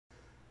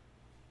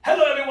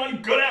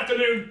morning, good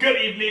afternoon,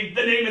 good evening.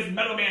 The name is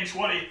Metal Man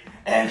 20,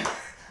 and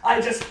I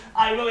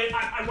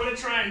want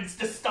to try and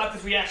just start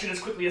this reaction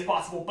as quickly as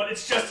possible, but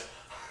it's just,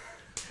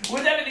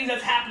 with everything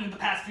that's happened in the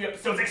past few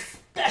episodes,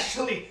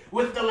 especially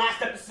with the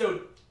last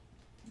episode,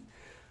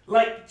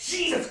 like,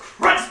 Jesus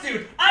Christ,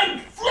 dude, I'm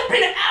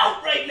flipping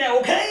out right now,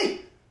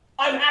 okay?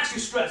 I'm actually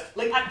stressed.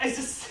 Like,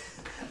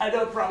 I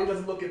know it probably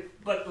doesn't look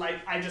it, but, like,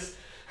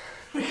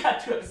 we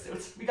got 2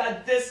 episodes. We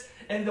got this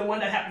and the one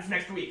that happens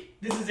next week.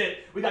 This is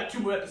it. We got 2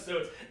 more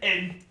episodes.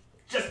 And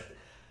just,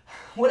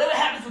 whatever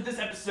happens with this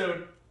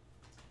episode,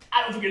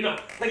 I don't freaking know.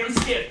 Like, I'm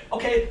scared,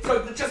 okay?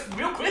 So, just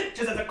real quick,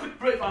 just as a quick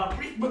brief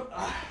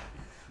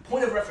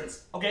point of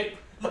reference, okay?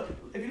 Look,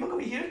 if you look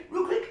over here,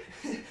 real quick,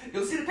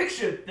 you'll see the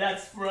picture.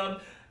 That's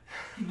from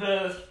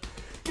the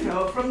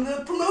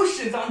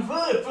promotions on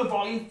RWBY for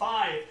Volume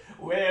 5.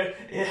 Where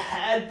it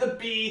had the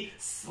B,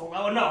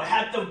 it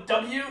had the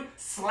W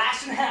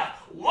slashed in half.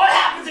 What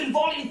happens in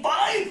Volume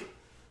 5?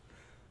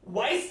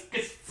 Weiss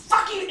gets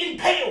fucking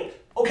impaled,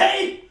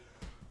 okay?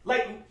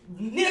 Like,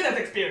 near-death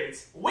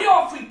experience. We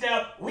all freaked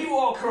out, we were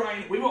all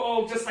crying, we were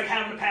all just like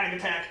having a panic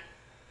attack.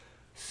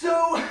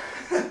 So,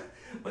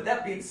 with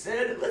that being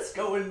said, let's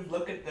go and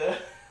look at the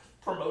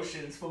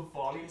promotions for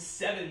Volume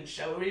 7,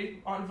 shall we,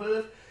 on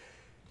RWBY?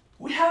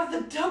 We have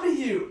the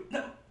W.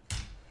 No.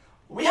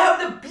 We have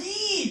the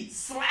B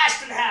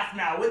slashed in half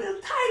now, with a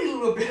tiny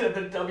little bit of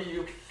the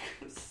W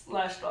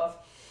slashed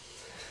off.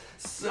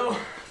 So,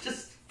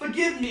 just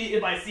forgive me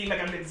if I seem like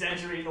I'm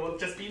exaggerating or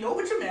just being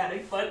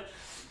overdramatic, but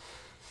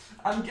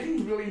I'm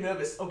getting really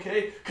nervous,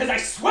 okay? Because I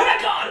swear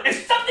to God,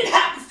 if something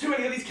happens to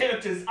any of these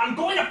characters, I'm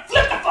going to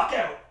flip the fuck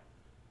out!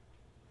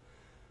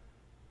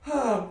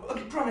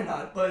 Okay, probably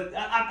not, but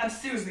I'm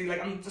seriously,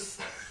 like, I'm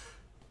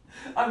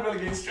really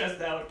getting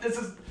stressed out. Let's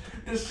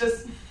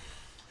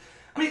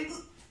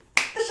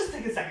just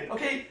take a second,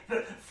 okay?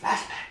 The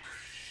flashback.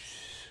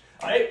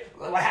 Alright,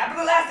 what happened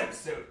in the last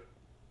episode?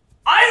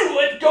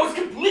 Ironwood goes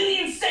completely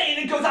insane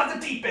and goes off the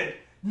deep end.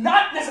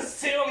 Not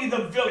necessarily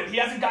the villain. He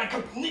hasn't gotten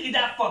completely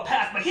that far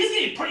past, but he's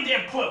getting pretty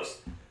damn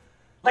close.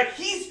 Like,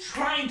 he's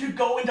trying to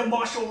go into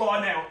martial law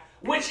now,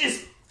 which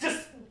is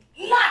just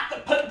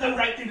not the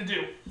right thing to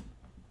do.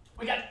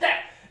 We got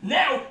that.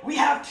 Now, we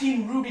have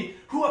Team RWBY,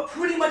 who are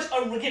pretty much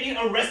getting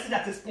arrested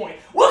at this point.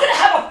 We're gonna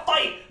have a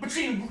fight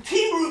between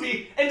Team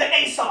RWBY and the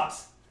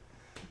Aesops.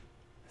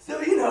 So,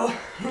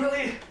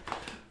 really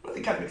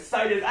kind of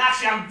excited.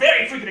 Actually, I'm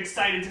very freaking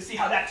excited to see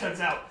how that turns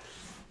out.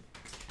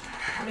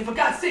 I mean, for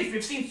God's sake,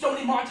 we've seen so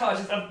many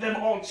montages of them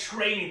all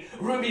training,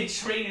 RWBY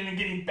training and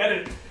getting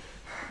better.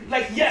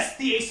 Like, yes,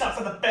 the Aesops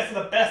are the best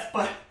of the best,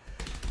 but,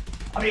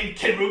 I mean,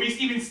 can RWBY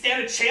even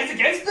stand a chance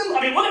against them?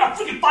 I mean, we're gonna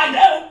freaking find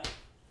out.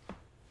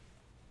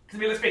 Because, I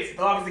mean, let's face it,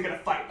 they're obviously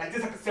gonna fight. Like,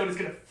 this episode is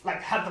gonna,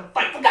 like, have them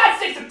fight. For God's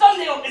sake, the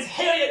thumbnail is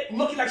Harriet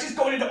looking like she's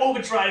going into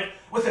overdrive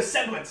with her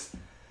semblance.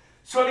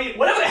 So, I mean,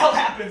 whatever the hell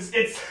happens,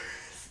 it's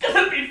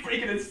gonna be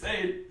freaking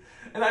insane.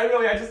 And I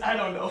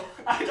don't know.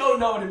 I don't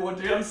know anymore,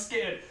 dude. I'm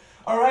scared.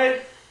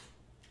 Alright?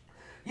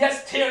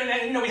 Yes, Tyrion,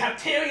 and, we have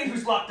Tyrion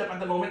who's locked up at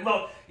the moment.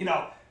 Well,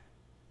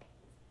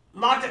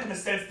 locked up in the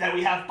sense that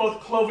we have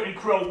both Clover and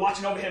Crow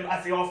watching over him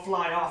as they all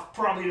fly off,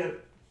 probably to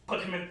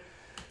put him in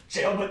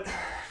jail. But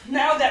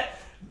now that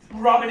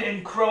Robin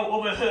and Crow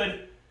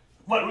overheard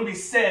what RWBY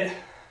said,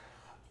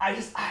 I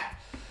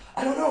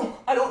don't know.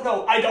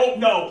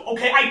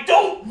 Okay, I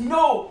don't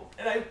know.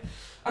 And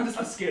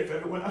I'm scared for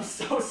everyone. I'm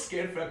so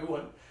scared for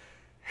everyone.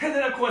 And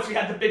then, of course, we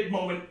had the big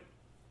moment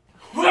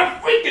where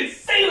freaking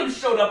Salem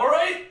showed up,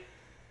 alright?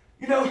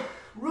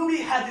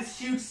 RWBY had this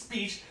huge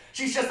speech.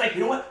 She's just like,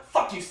 you know what?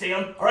 Fuck you,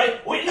 Salem,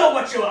 alright? We know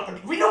what you're up to.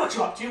 We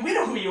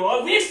know who you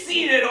are. We've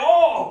seen it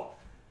all.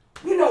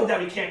 We know that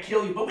we can't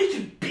kill you, but we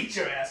can beat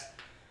your ass.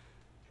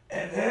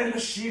 And then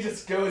she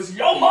just goes,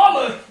 yo,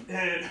 mama!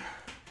 And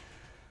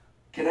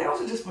can I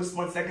also just, for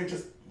 1 second,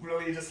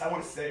 I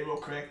want to say real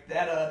quick,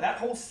 that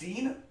whole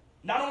scene,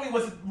 not only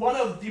was it one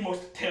of the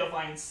most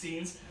terrifying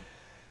scenes,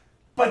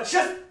 but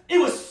it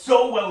was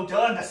so well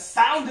done. The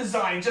sound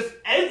design, just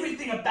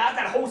everything about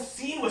that whole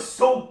scene was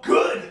so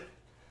good.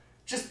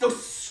 Just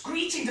those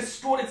screeching,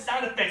 distorted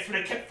sound effects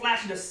when they kept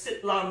flashing to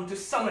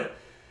Summer.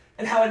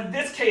 And how in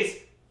this case,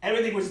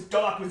 everything was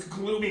dark, was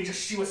gloomy,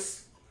 she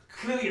was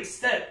clearly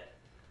upset.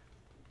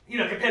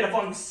 Compared to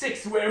Volume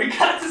 6, where we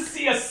got to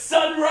see a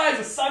sunrise,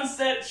 a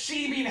sunset,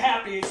 she being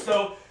happy.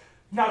 So,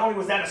 not only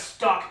was that a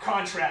stark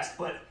contrast,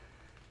 but,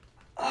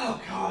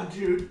 oh God,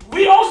 dude.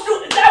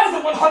 That was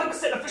a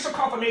 100% official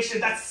confirmation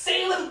that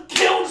Salem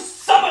killed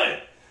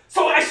Summer.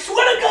 So, I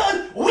swear to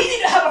God, we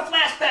need to have a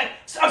flashback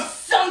of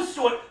some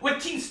sort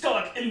with Team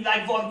Stark in,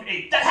 like, Volume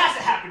 8. That has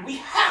to happen. We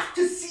have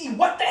to see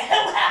what the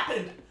hell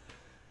happened.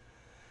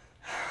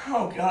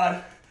 Oh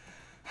God.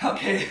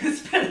 Okay,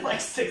 it's been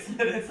like 6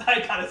 minutes.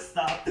 I gotta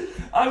stop.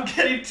 I'm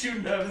getting too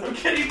nervous. I'm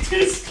getting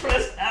too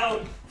stressed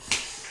out.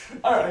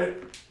 Alright.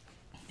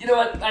 You know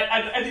what?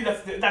 I think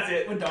that's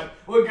it. We're done.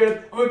 We're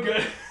good.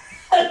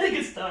 I think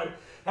it's time.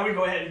 Now we can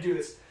go ahead and do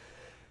this.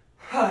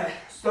 Alright,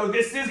 so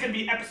this is gonna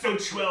be episode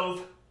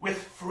 12 with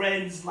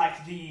friends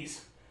like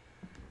these.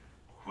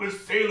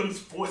 With Salem's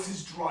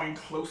forces drawing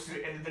closer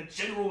and the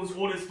general's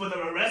orders for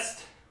their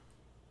arrest,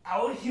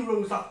 our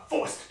heroes are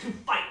forced to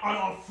fight on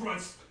all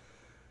fronts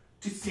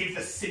to save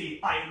the city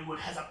Ironwood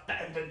has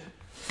abandoned.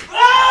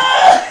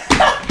 I'm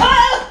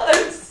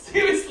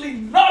seriously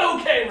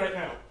not okay right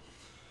now.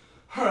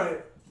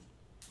 Alright.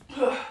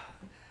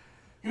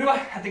 You know what?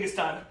 I think it's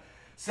time.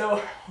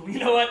 So, you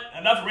know what?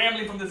 Enough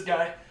rambling from this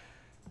guy.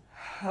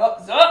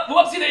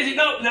 Whoopsie daisy.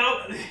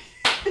 No.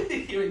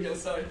 Here we go,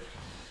 sorry.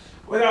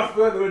 Without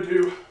further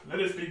ado, let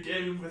us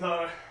begin with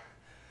the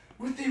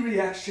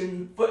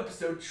reaction for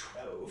episode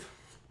 12.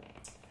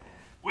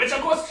 Which,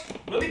 of course,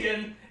 will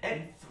begin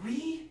in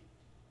 3,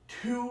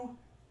 2,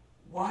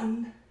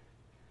 1,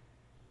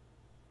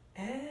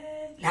 and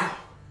now.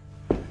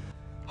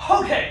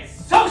 Okay,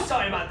 so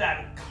sorry about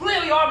that.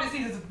 Clearly,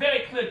 obviously, there's a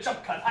very clear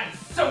jump cut. I'm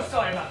so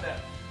sorry about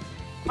that.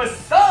 For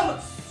some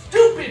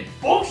stupid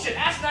bullshit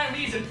asinine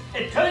reason,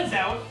 it turns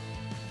out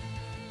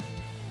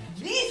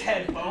these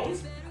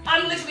headphones,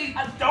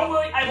 don't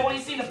worry, I've only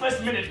seen the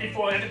first minute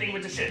before everything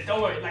went to shit.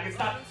 Don't worry, like, it's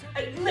not,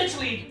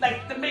 literally,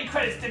 like, the main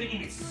credits didn't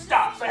even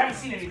stop, so I haven't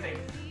seen anything.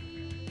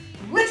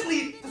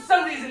 Literally, for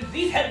some reason,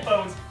 these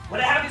headphones, when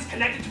I have these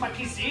connected to my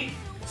PC,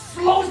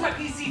 slows my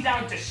PC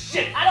down to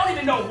shit. I don't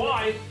even know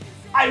why.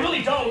 I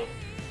really don't.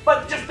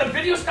 But just the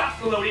video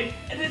stops loading,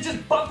 and it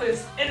just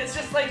buffers, and it's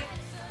just like,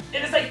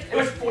 it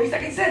was 40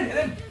 seconds in, and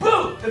then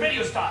boom, the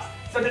video stops.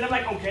 So then I'm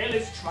like, okay,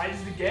 let's try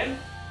this again.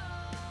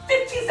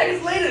 15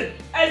 seconds later,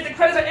 as the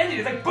credits are ending,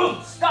 it's like,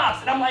 boom,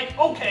 stops. And I'm like,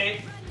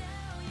 okay,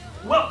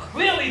 well,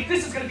 clearly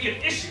this is going to be an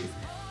issue.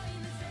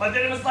 But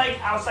then I was like,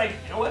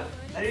 you know what?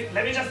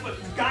 Let me just, for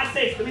God's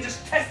sake, let me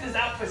just test this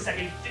out for a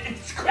second.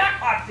 It's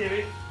crackpot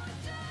theory.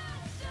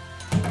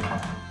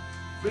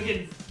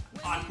 Freaking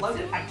unplugged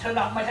it. I turned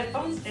off my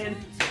headphones and...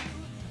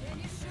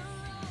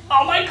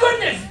 Oh my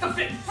goodness! The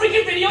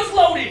freaking video's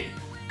loading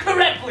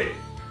correctly.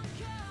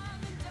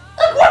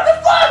 Like, what the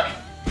fuck?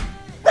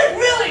 Like,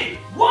 really?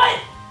 What?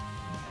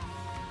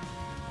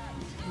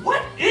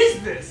 What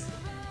is this?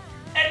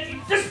 And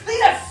the thing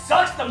that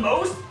sucks the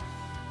most,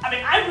 I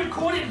mean, I've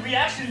recorded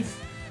reactions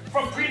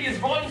from previous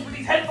volumes with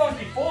these headphones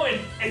before,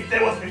 and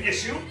there wasn't an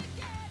issue.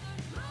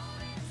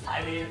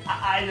 I mean,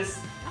 I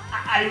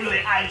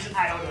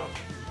don't know.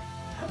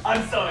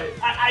 I'm sorry.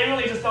 I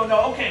really just don't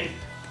know. Okay,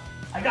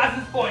 I got to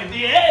this point.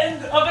 The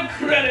end of the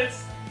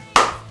credits.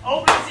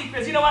 Open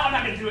sequence. You know what? I'm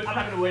not gonna do it. I'm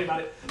not gonna worry about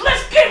it.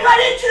 Let's get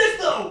right into this,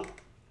 though.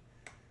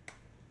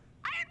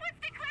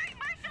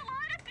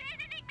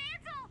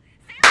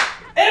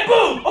 And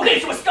boom! Okay,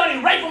 so we're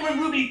starting right from when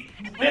Ruby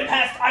went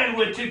past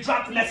Ironwood to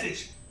drop the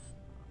message.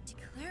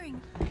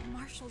 Declaring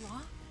martial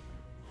law?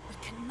 We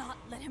cannot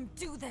let him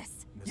do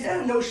this.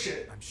 Yeah, no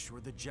shit. I'm sure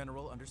the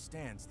general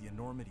understands the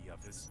enormity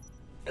of his...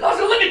 And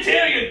also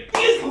libertarian!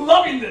 He is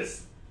loving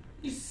this!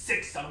 You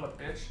sick son of a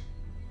bitch.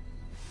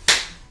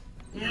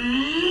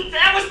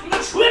 That was from the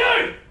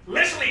Twitter!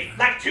 Literally,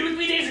 like 2 or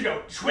 3 days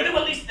ago, Twitter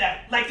released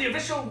that. Like the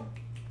official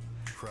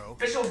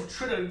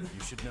Twitter, You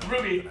should know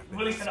Ruby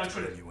released it on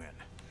Twitter. You in.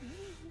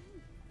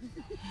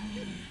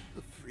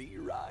 A free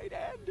ride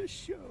and a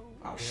show.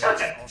 Oh, shut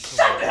the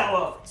hell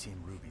up!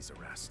 Team Ruby's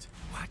arrest.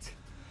 What?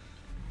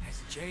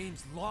 Has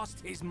James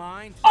lost his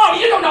mind? Oh,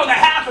 you don't know the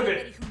half of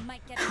it! Who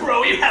might get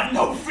Crow, you have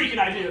no freaking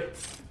idea.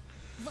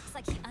 Looks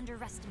like he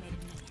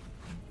underestimated me.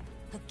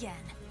 Again.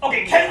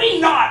 Okay, can we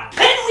not?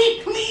 Can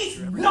we please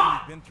After everything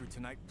not? we've been through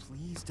tonight,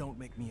 please don't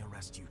make me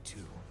arrest you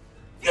too.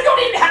 You don't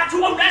even have to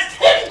arrest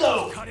him,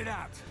 though! Cut it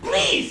out.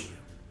 Please!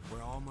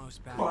 We're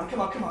almost back.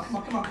 Come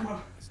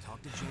on. Let's talk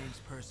to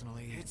James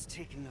personally. It's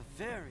taken a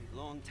very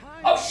long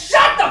time. Oh,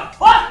 shut the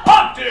fuck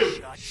up,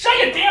 dude! Shut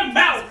your damn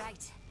mouth!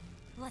 Right.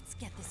 Let's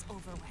get this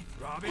over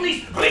with.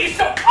 Robbie? Please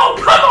don't! Oh,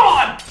 come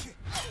on!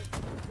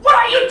 What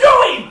are you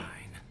doing?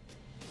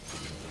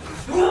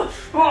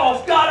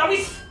 Oh, God, are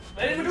we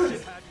ready to do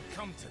this? Hadn't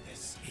come to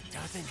this. It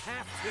doesn't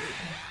have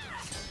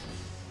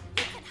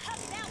We can hug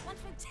it out once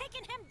we've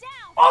taken him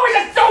down. Oh, we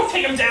just don't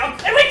take him down,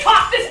 and we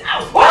talk this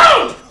out!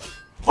 Whoa!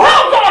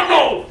 Oh, God,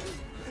 no!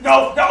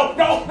 No,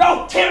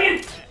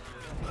 Tyrion!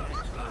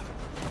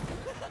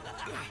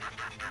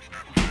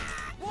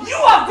 You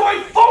are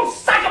going full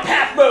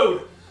psychopath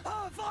mode! to.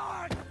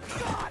 Avard,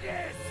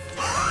 goddess!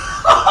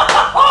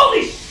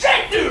 Holy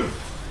shit, dude!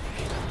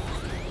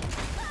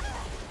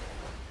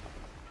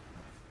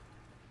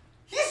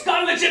 He's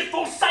gone legit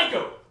full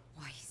psycho!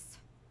 Weiss,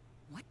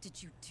 what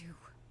did you do?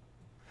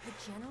 The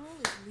general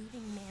is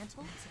leaving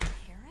Mantle to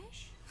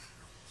perish?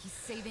 He's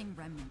saving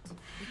Remnant.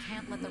 We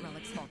can't let the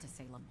relics fall to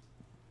Salem.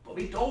 But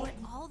we don't.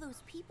 All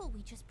those people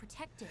we just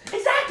protected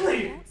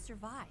Exactly! won't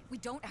survive. We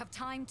don't have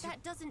time to...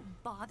 That doesn't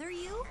bother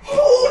you?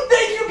 Oh,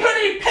 thank you,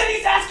 Penny!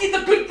 Penny's asking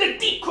the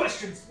deep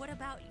questions! What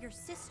about your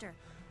sister?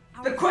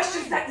 The Our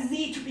questions that friends?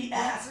 need to be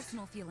asked!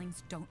 Personal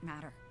feelings don't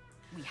matter.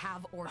 We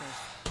have orders.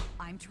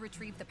 I'm to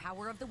retrieve the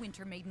power of the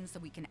Winter Maiden so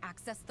we can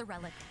access the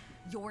relic.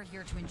 You're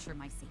here to ensure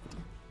my safety.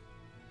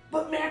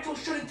 But Mantle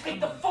shouldn't take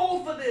the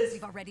fall for this!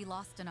 We've already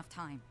lost enough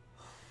time.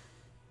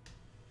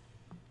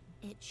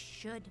 It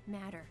should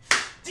matter.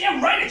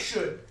 Damn right it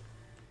should!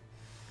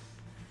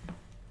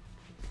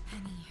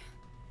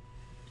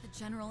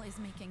 General is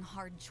making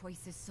hard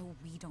choices so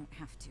we don't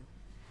have to.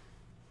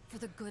 For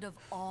the good of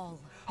all.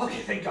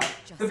 Okay, thank God.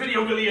 The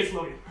video really is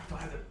loading. I don't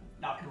have to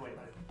not get away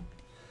about it.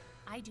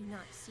 I do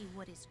not see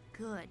what is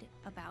good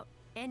about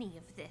any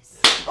of this.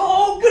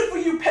 Oh, good for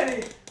you,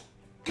 Penny!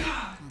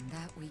 God. On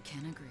that we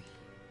can agree.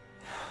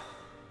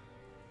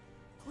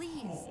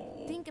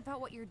 Please, think about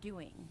what you're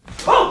doing.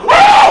 Oh!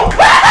 Oh!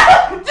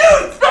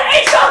 Dude! The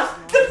Ace!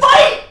 The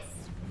fight!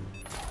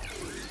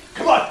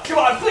 Come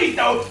on, please,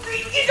 no!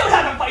 You don't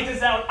have to fight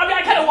this out. I mean,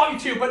 I kind of want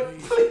you to, but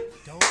please.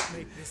 Don't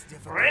make this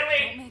difficult.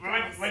 Really?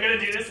 We're gonna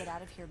do this? Get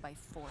out of here by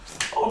force.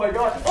 Oh my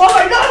God! Oh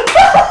my God!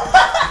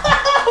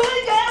 Oh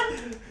my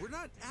God! We're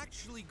not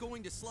actually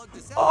going to slug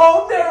this out.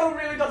 Oh, Daryl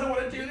really doesn't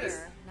want to do this.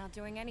 We're not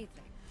doing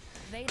anything.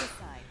 They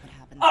decide what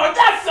happens. Oh,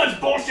 that's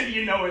such bullshit.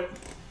 You know it.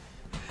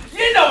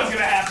 You know what's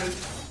gonna happen.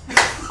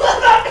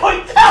 I'm not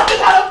going to tell you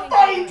how to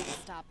fight.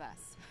 Stop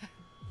us.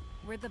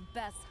 We're the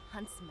best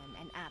huntsmen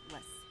in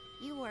Atlas.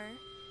 You were.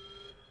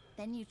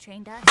 Then you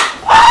trained us.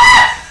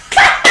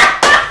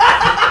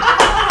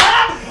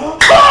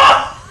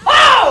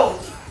 Oh!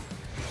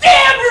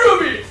 Damn,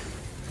 Ruby!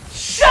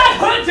 Shut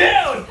her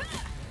down!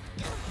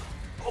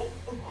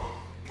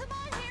 Come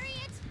on,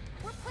 Harriet!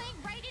 We're playing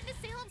right into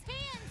Salem's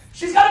hands!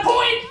 She's got a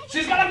point!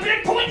 She's got a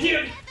big point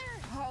here!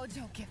 Oh,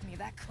 don't give me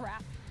that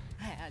crap.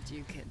 I had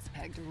you kids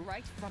pegged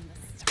right from the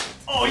start.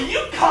 Oh,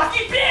 you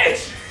cocky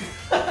bitch!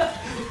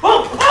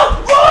 Oh!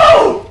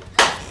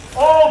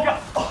 Oh, God!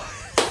 Oh,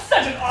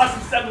 such an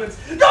awesome semblance!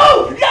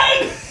 No!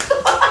 Yay!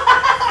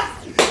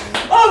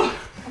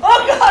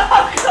 Oh God,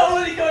 I'm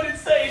totally going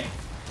insane!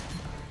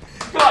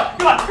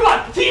 Come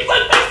on!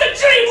 Teamwork makes the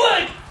dream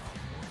work!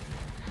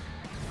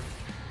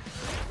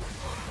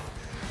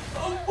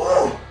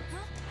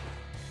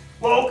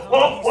 Oh,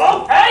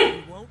 whoa, hey!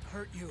 We won't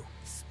hurt you.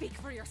 Speak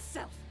for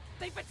yourself.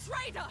 They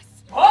betrayed us.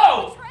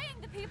 Oh! Betraying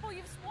the people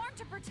you've sworn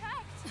to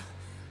protect.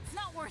 It's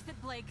not worth it,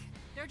 Blake.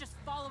 They're just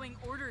following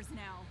orders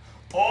now.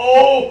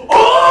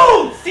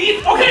 Oh!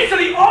 See? Okay, so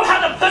they all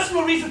had a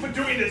personal reason for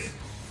doing this.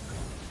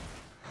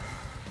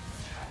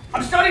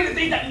 I'm starting to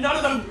think that none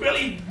of them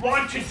really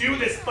want to do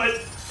this,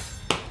 but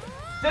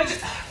they're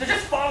just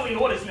following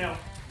orders now.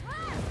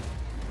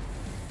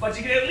 But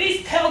you can at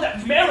least tell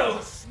that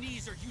Marrow.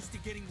 Sneeze are used to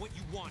getting what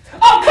you want.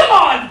 Oh, come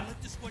on! Let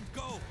this one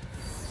go.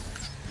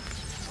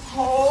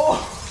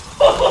 Oh.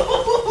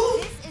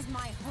 This is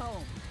my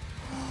home.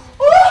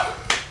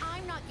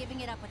 I'm not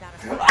giving it up without a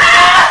fight.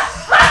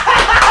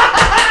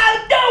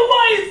 No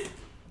ways!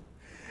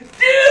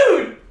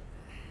 Dude!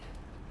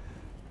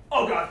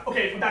 Oh God,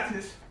 okay, we're back to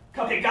this.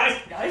 Okay, guys,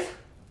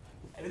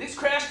 everything's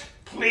crashed,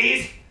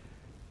 please.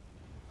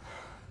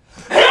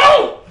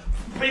 Help!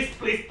 Please.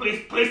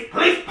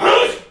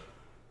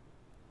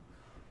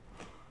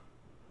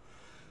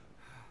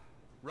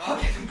 Rob,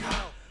 Okay, thank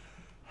God.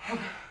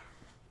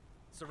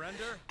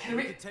 surrender. Can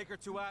we- can take her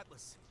to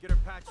Atlas. Get her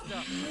patched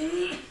up.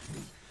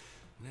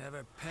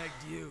 Never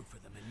pegged you for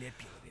the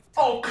manipulative.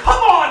 Oh,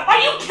 come on! Are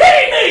you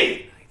kidding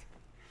me?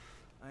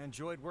 I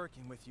enjoyed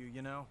working with you,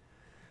 you know.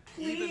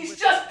 Please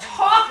just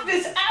talk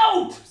this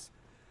out!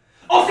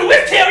 Oh, so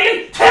where's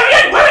Tyrion?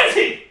 Tyrion, where is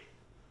he?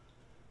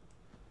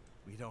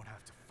 We don't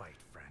have to fight,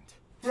 friend.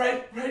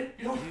 Right,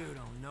 you know. You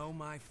don't know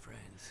my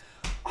friends.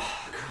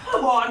 Oh,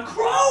 come on,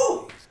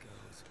 Crow! This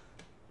goes.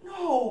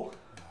 No!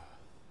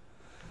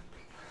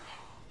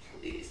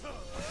 Please.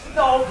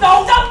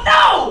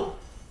 No!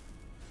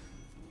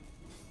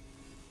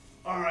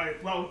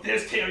 Alright, well,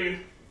 there's Tyrion.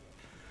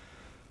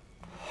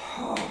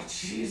 Oh,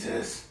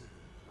 Jesus.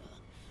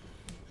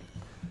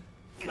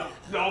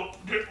 No,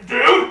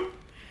 dude!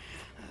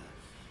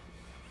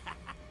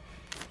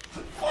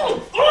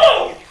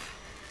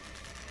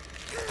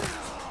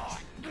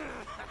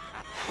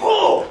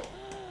 Oh!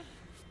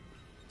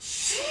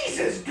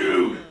 Jesus,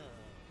 dude!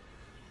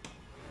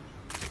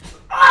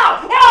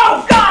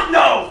 Oh, God,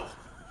 no!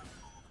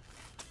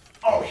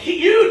 Oh,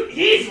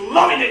 he's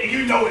loving it, and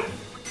you know it.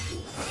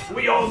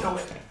 We all know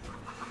it.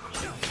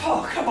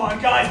 Oh, come on,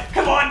 guys.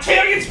 Come on,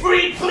 Tyrion's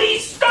free.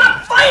 Please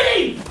stop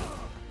fighting!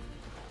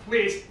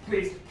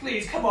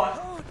 Please, come on.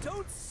 Oh,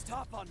 don't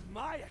stop on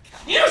my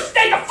account. You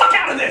stay the fuck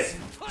out of this!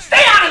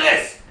 Stay out of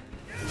this!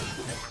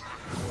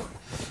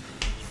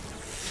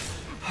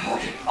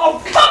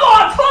 Oh, come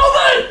on,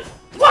 Clover!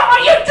 What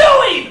are you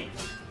doing?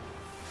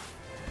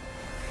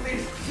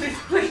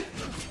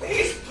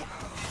 Please.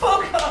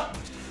 Oh, God.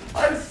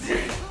 I'm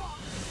serious.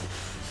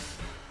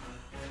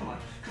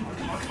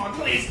 Come on,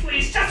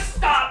 please, just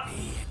stop.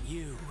 Me and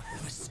you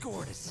have a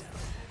score to settle.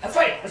 That's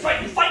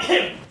right, you fight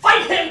him,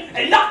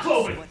 and not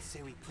Clover. Let's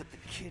say we put the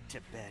kid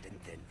to bed and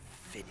then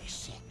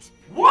finish it.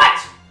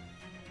 What?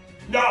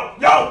 No,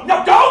 don't!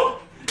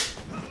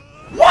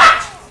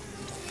 What?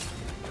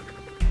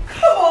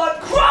 Come on,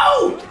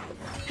 Crow!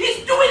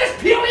 He's doing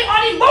this purely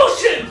on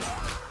emotion!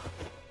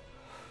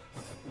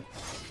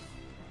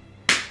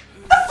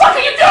 The fuck are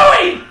you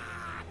doing?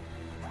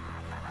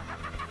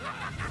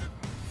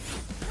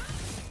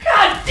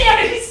 God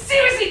damn it, he's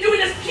seriously doing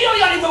this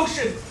purely on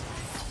emotion!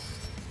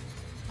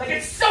 Like,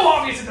 it's so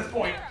obvious at this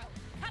point.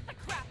 Cut the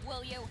crap, will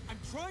kill you. I'm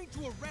trying to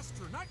arrest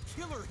her, not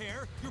kill her,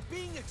 Hair. You're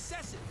being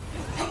excessive.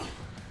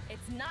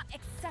 It's not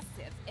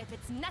excessive if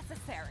it's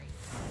necessary.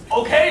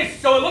 Okay,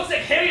 so it looks like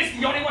Harry is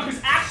the only one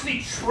who's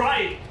actually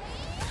trying.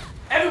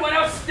 Everyone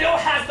else still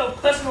has their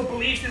personal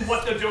beliefs in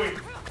what they're doing.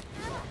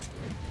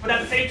 But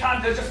at the same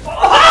time, they're just...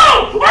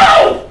 Oh!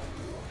 Oh!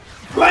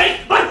 Wait!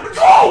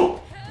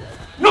 No!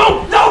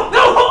 No! No!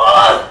 No!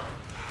 Oh!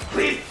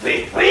 Please,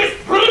 please, please,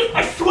 please!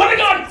 I swear to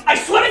God! I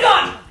swear to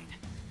God!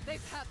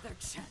 They've had their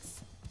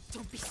chance.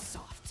 Don't be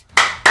soft.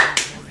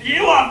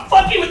 You are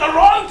fucking with the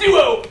wrong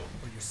duo! Or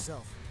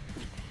yourself.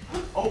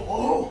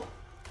 Oh,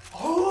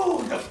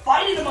 they're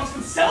fighting amongst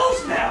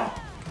themselves now!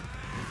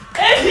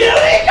 And here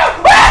we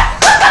go!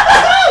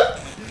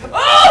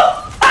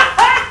 Oh!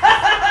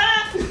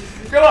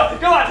 Come on,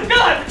 come on,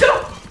 come on, come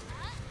on!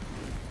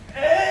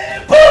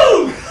 And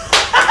boom!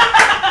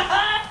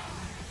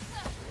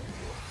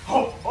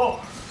 Oh.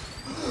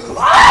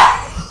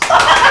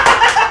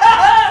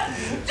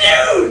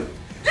 Dude!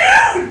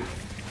 Dude!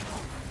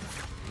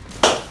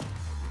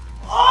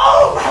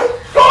 Oh my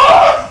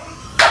God!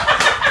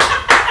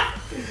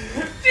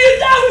 Dude,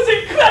 that was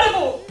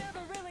incredible!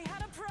 Never really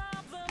had a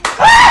problem.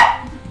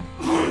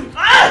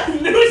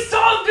 New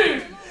song,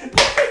 dude!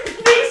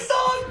 New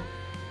song!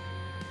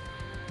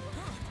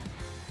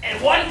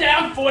 And 1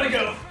 down, 4 to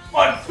go.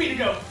 3 to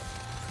go.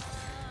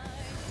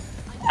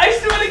 I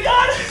swear to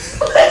God,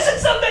 this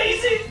is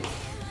amazing!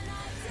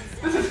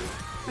 This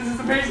is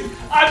amazing.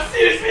 I'm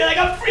seriously, like,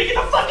 I'm freaking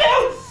the fuck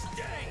out!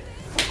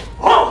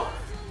 Whoa!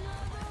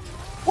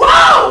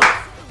 Whoa!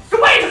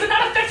 So wait, does it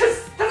not affect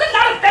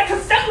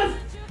his semblance?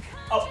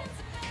 Oh.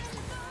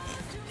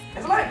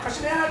 Never mind,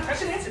 question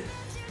answered.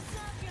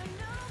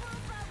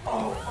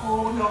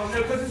 Oh no,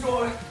 there goes the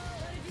door.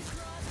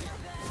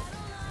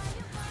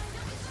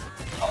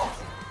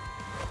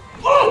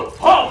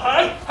 Oh,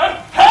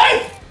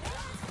 hey!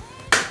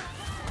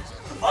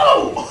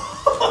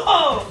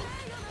 Oh!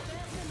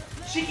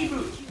 Cheeky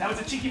move. That was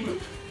a cheeky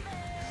move.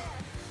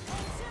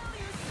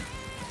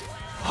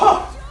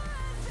 Huh.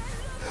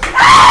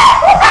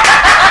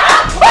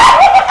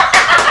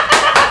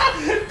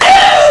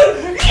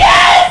 Dude!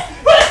 Yes!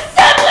 With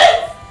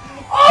semblance!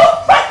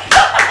 Oh my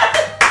God!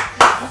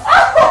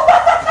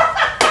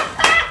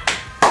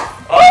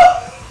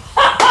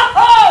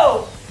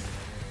 Oh!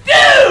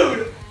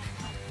 Dude!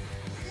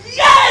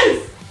 Yes!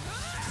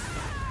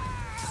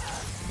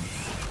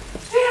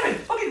 Damn it!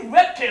 Fucking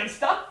webcam,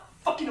 stop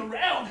fucking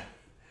around.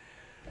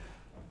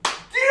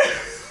 Dude!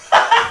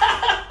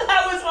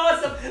 That was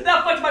awesome!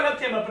 That fucked my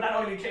webcam up, but I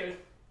don't even care.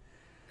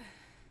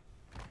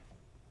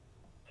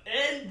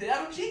 And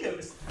down she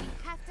goes. You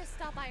have to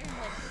stop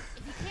Ironwood.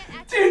 If you can't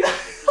act... Dude,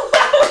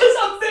 that was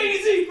You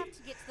amazing! have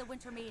to get to the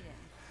Winter Maiden.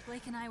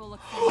 Blake and I will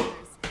look for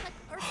others. But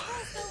our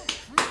scrolls don't...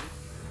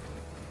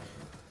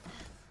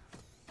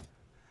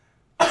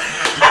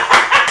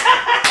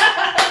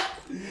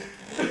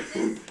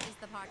 This is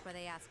the part where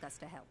they ask us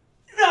to help.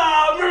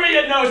 Ah,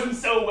 Maria knows him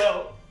so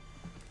well.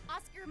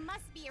 Oscar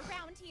must be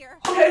around here.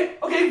 Okay,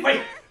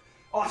 wait.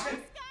 Oscar, Oscar!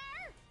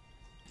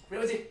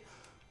 where is he?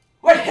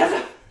 Wait, here's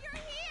a... You're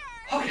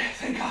here! Okay,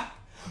 thank God.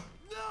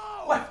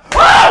 No! What?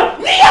 Oh!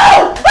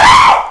 Neo!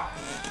 Oh!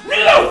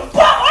 Neo!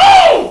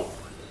 Oh!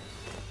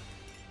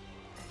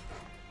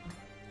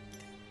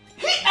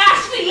 He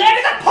actually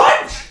landed a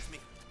punch!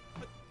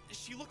 But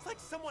she looks like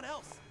someone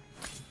else.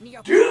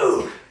 Neo.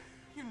 Dude!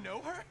 You know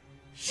her?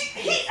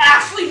 He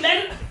actually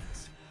landed...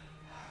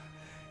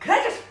 Can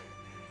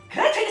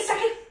I take a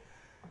second?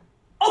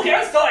 Okay,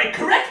 I'm sorry.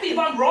 Correct me if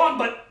I'm wrong,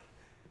 but...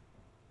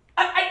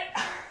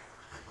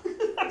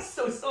 I'm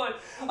so sorry.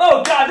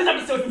 Oh God, this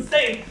episode's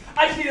insane.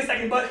 I just need a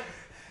second, but...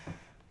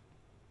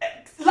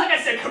 Like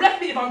I said,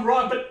 correct me if I'm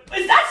wrong, but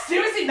is that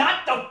seriously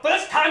not the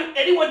first time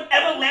anyone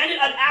ever landed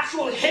an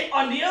actual hit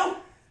on Neo?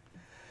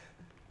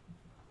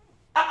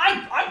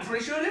 I'm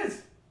pretty sure it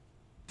is.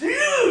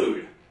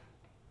 Dude!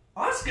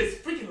 Oscar's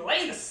freaking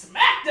laying the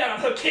smackdown on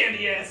her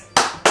candy ass.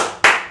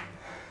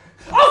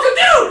 Also,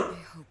 dude!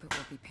 I hope it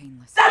will be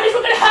painless. That means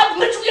we're gonna have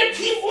literally a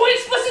Team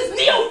Orange versus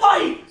Neo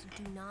fight!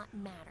 Do not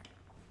matter.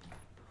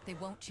 They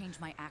won't change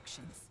my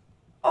actions.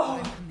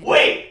 Oh,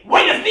 wait,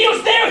 if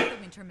Neo's there! The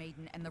Winter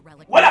Maiden and the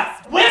relic.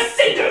 Where's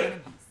Cinder?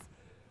 Enemies.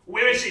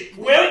 Where is she?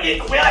 Where the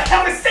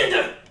hell is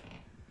Cinder?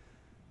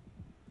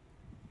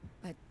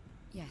 But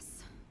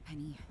yes,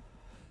 Penny,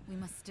 we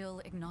must still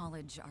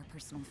acknowledge our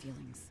personal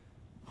feelings.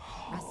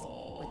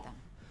 Wrestle with them.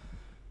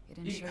 It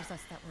ensures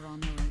us that we're on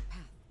the right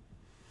path.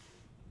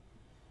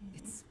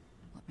 It's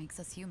what makes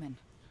us human.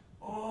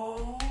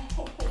 Oh.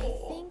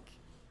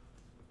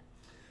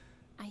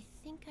 I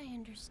think I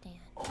understand.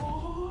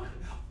 Oh,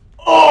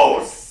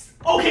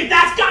 okay,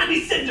 that's gotta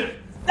be Cinder.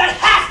 That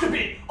has to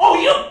be. Oh,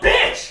 you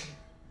bitch!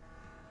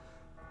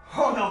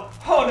 Oh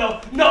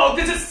no,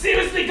 this is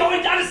seriously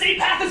going down the same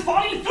path as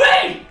Volume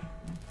 3!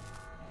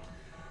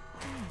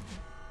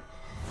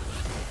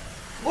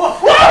 Whoa,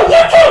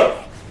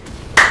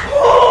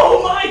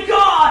 oh my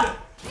God!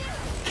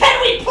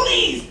 Can we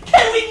please?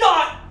 Can we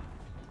not?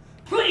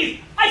 Please,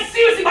 I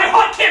seriously, my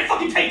heart can't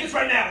fucking take this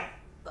right now.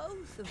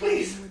 Both of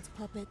Please. Ironwood's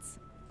puppets.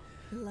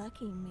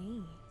 Lucky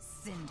me.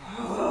 Cinder.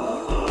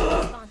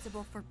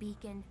 Responsible for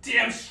Beacon.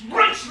 Damn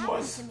right she Happened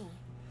was! to me.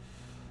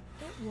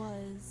 It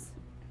was,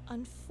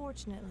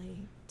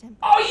 unfortunately, temporary.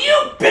 Oh,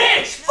 you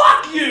bitch!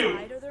 Fuck you!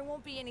 Or there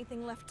won't be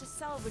anything left to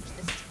salvage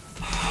this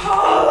time.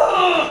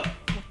 Ugh.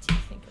 What do you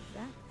think of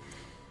that?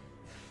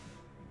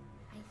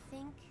 I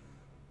think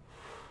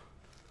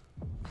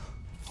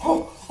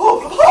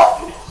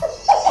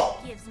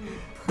it gives me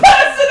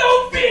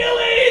Personal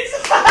feelings!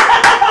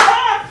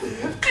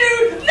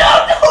 Dude, no,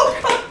 don't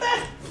come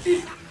back!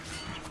 Jeez.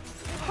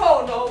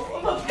 Oh no,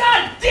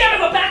 god damn it,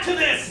 we're back to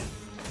this!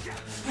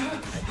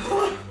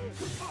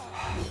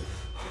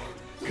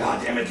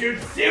 God damn it,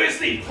 dude,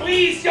 seriously,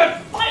 please, you're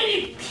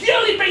fighting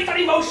purely based on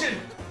emotion!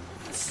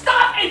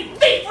 Stop and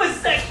think for a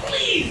sec,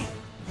 please!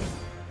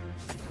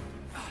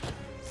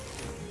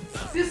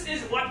 This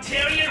is what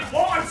Tyrion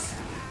wants!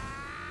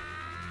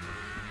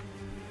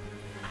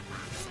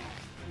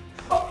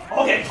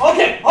 Okay,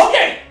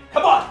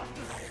 come on!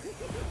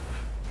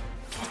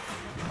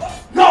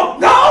 No!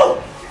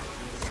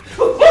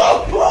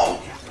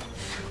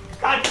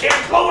 God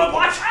damn, Clover,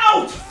 watch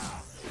out!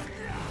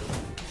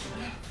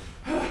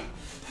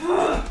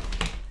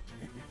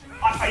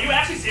 Are you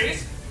actually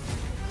serious?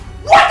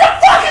 What the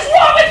fuck is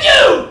wrong with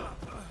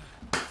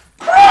you?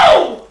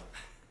 Bro!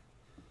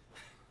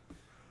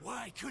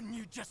 Why couldn't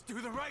you just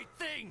do the right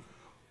thing?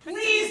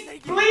 Please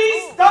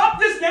stop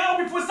this now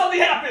before something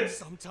happens!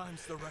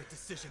 Sometimes the right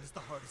decision is the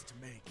hardest to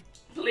make.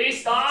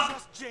 Please stop!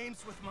 Trust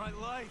James with my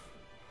life.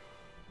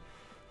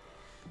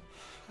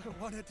 I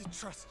wanted to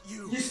trust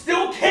you. You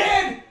still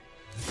can!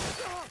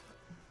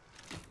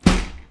 Are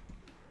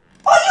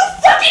you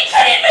fucking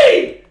kidding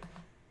me?!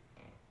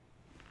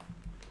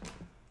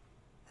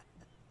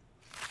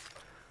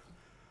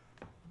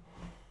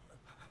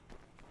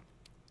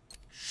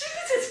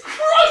 Jesus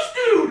Christ,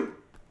 dude!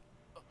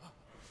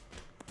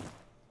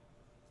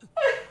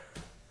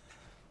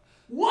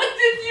 What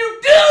did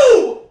you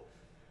do?!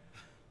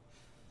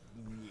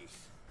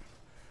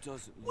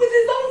 Doesn't With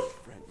his own...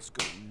 friends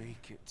gonna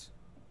make it.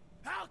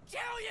 I'll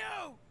kill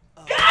you!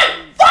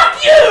 God,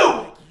 fuck you!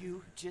 Like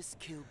you just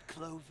killed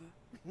Clover.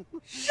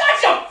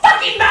 Shut your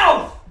fucking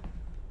mouth!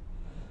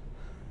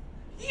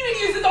 He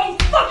even used his own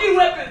fucking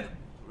weapon!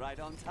 Right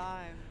on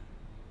time.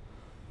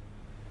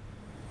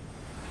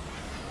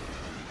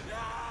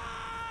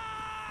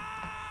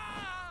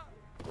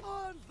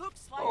 Oh,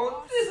 looks like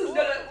Oh, our this is story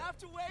gonna- will have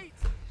to wait.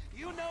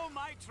 You know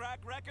my track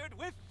record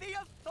with the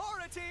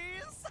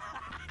authorities.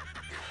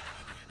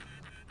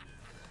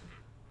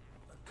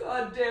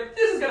 God damn,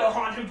 this is gonna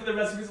haunt him for the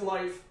rest of his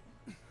life.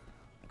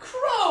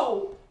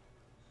 Crow!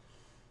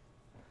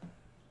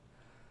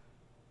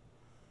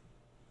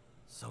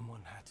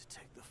 Someone had to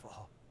take the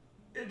fall.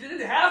 It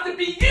didn't have to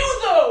be you,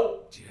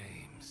 though!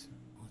 James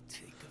will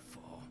take the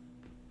fall.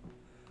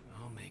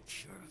 I'll make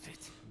sure of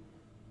it.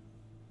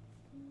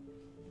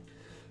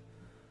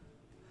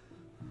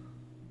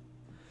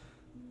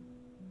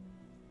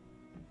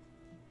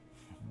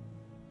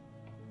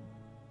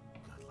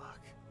 Good luck.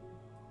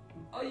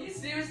 Are you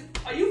serious?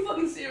 Are you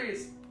fucking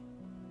serious?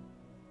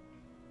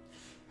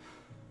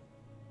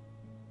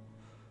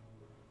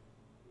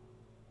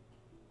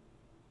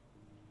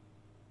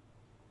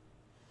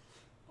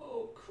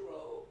 Oh,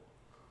 Crow.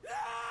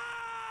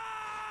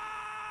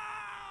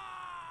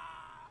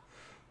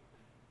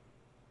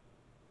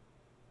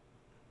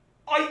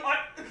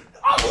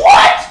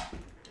 What?!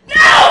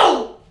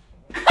 No!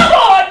 Come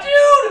on,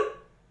 dude!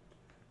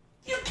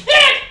 You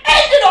can't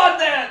end it on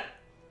that!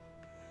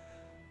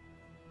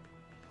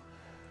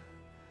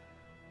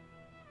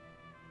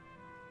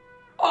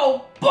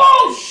 Oh,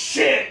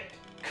 bullshit!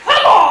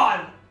 Come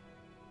on!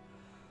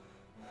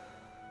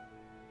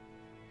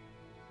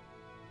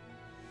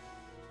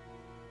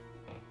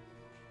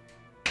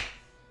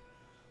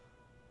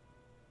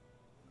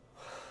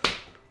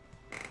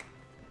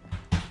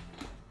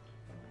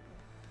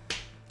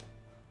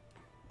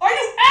 Are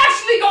you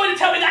actually going to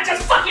tell me that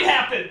just fucking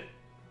happened?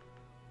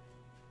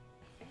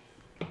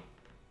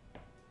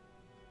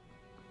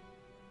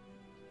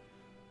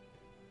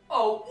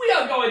 Oh, we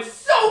are going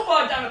so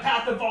far down the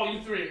path of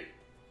Volume 3.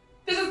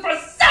 This is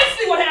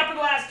precisely what happened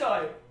last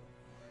time.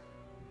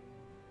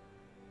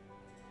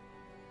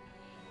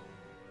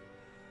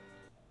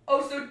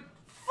 Oh, so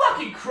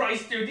fucking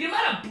Christ, dude. The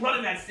amount of blood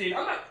in that scene.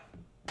 I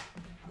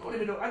don't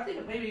even know. I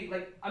think maybe,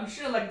 like, I'm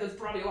sure, like, there's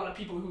probably a lot of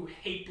people who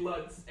hate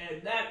bloods,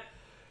 and that...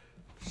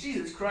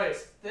 Jesus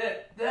Christ.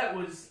 That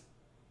was...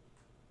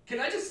 Can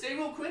I just say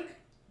real quick?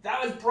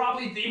 That was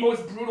probably the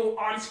most brutal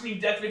on-screen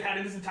death we've had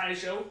in this entire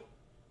show.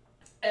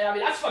 And, I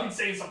mean, that's fucking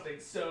saying something,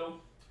 so...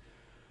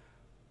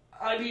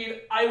 I mean,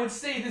 I would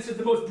say this is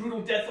the most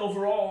brutal death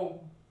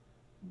overall,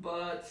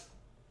 but...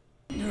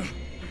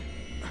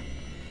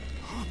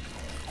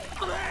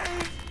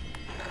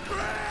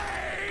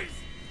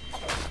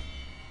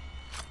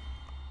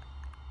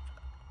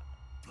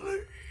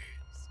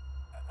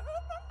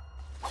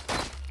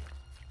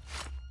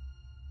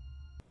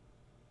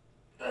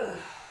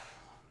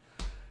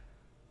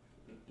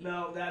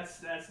 No,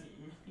 that's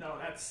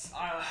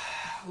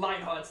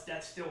Lionheart's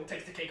death still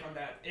takes the cake on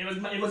that.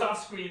 It was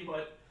off screen,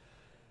 but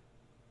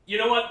you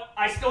know what?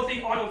 I still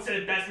think Arnold said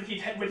it best when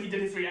he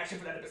did his reaction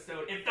for that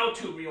episode. It felt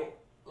too real.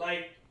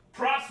 Like,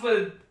 props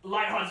for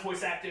Lionheart's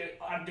voice actor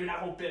on doing that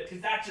whole bit,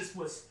 because that just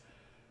was.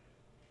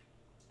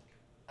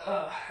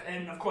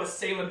 And of course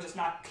Salem just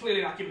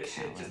clearly not giving a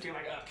shit, just being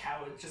like a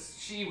coward.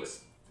 Just she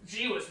was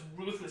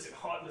ruthless and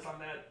heartless on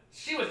that.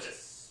 She was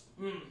just.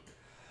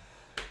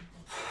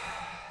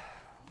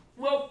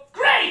 Well,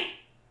 great!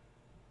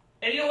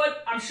 And you know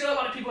what? I'm sure a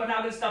lot of people are now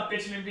gonna stop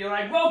bitching and be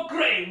like, well,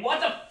 great,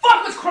 what the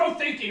fuck was Crow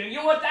thinking? And you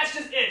know what? That's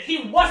just it.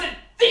 He wasn't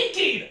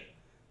thinking!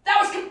 That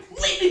was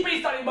completely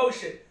based on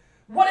emotion.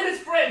 One of his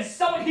friends,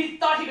 someone he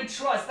thought he could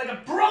trust, like a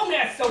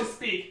bromance, so to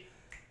speak.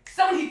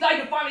 Someone he thought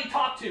he could finally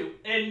talk to,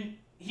 and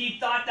he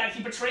thought that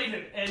he betrayed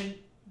him, and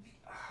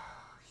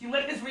he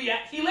let his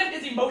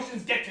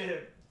emotions get to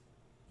him.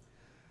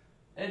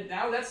 And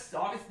now that's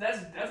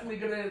definitely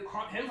gonna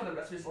haunt him for the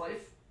rest of his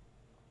life.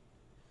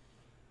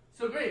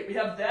 So great, we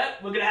have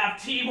that. We're gonna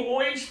have Team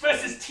Orange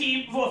versus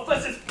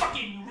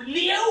fucking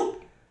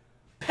Leo,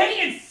 Penny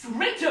and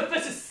Sprinter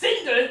versus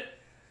Cinder.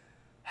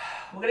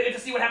 We're gonna get to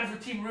see what happens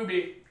with Team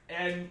RWBY,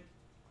 and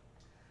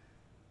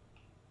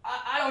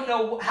I don't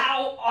know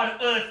how on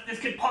earth this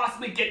could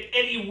possibly get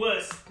any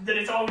worse than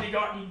it's already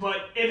gotten,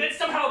 but if it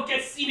somehow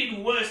gets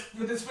even worse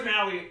with this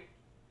finale,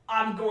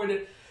 I'm going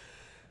to...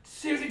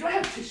 Seriously, do I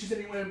have tissues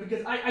anywhere?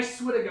 Because I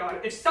swear to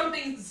God, if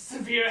something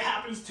severe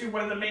happens to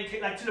one of the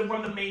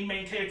main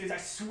main characters, I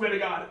swear to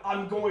God,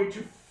 I'm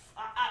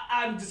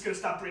just gonna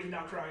stop breaking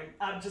down crying.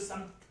 I'm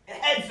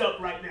heads up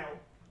right now.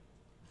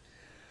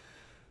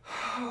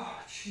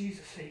 Oh,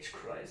 Jesus H.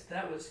 Christ,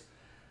 that was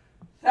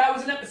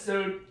an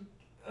episode.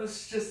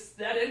 It's just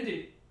that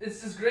ending.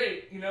 It's just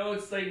great, you know.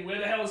 It's like, where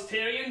the hell is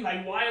Tyrion?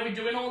 Like, why are we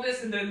doing all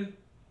this? And then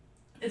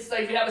it's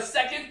like we have a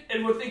second,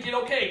 and we're thinking,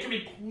 okay, can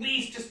we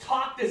please just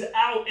talk this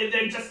out, and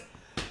then just...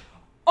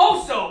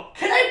 Also,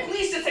 can I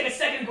please just take a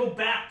second and go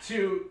back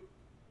to...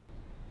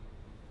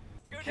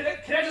 Can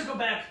I just go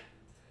back?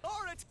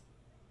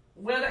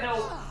 Where the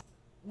hell...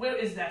 Where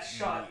is that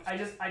shot? I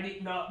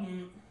need... No...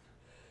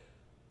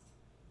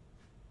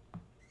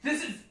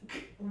 This is...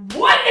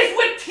 What is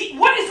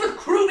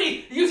with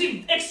Ruby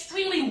using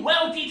extremely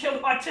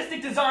well-detailed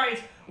artistic designs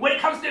when it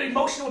comes to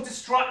emotional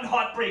distraught and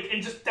heartbreak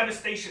and just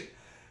devastation?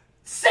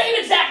 Same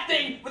exact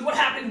thing with what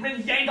happened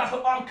when Yang got her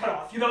arm cut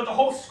off. You know, the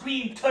whole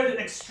screen turned an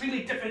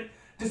extremely different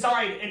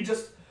design and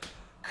just...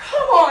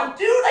 Come on,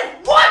 dude!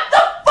 Like, what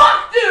the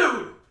fuck,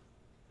 dude?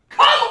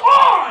 Come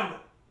on!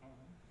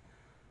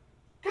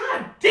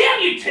 God damn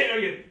you,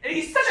 Tyrion! And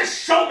he's such a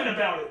showman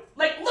about it.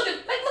 Like, look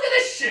at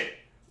this shit!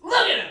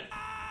 Look at him!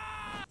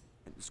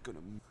 It's gonna...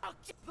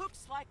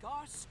 Looks like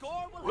our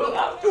score We'll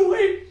have to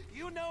wait!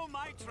 You know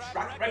my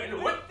Track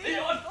record with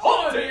the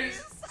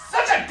authorities!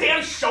 Such a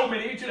damn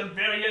showman, even to the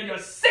very end. You're a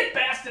sick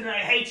bastard and I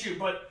hate you,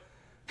 but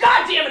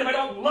god damn it if I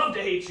don't love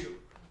to hate you.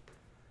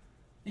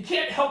 You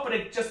can't help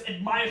but just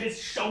admire his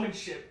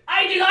showmanship.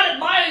 I do not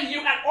admire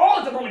you at all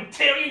at the moment,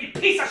 Tyrion, you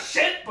piece of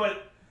shit,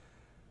 but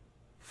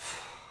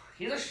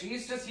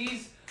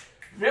he's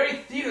very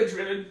theater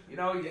driven, you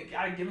know, you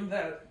gotta give him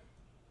that.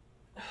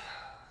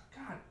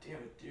 God damn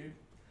it, dude.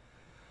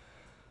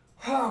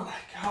 Oh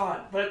my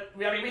god, but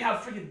I mean, we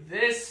have freaking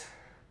this.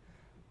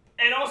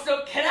 And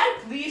also, can I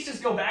please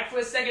just go back for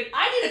a second?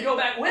 I need to go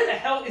back. Where the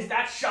hell is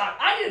that shot?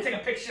 I need to take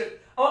a picture.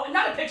 Oh,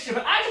 not a picture,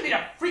 but I just need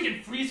a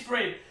freaking freeze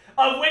frame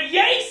of when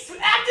Yang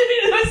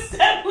activated her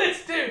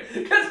semblance, dude.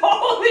 Because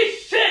holy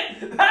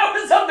shit, that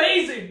was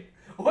amazing.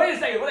 Wait a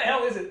second, where the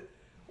hell is it?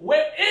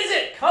 Where is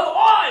it? Come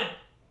on.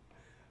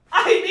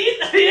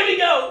 Here we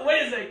go.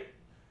 Wait a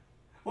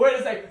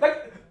second.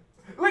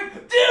 Like,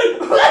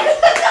 dude.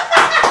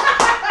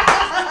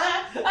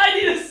 I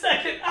need a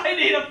second. I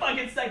need a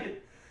fucking second.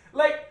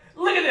 Like,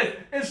 look at this.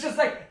 It's just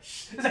like,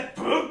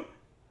 boom.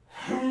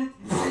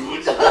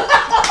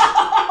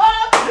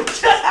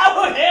 Just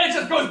how her hair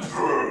just goes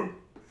boom.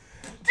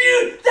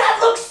 Dude, that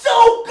looks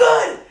so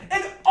good.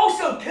 And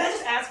also, can I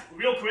just ask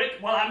real quick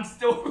while I'm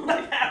still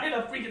like having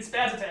a freaking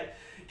spaz attack?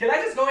 Can I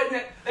just go ahead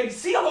and like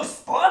see all those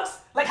sparks?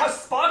 Like how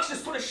sparks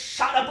just sort of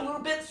shot up a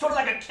little bit, sort of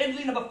like a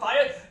kindling of a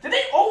fire? Did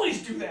they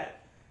always do that?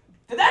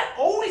 Did that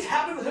always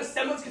happen with her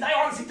semblance? Because I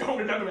honestly don't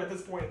remember at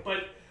this point,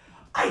 but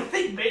I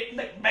think maybe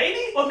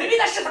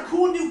that's just a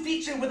cool new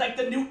feature with like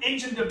the new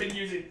engine they've been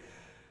using.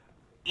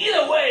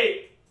 Either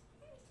way,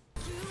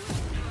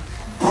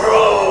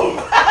 boom!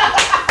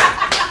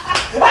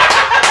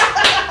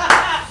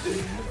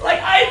 Like,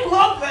 I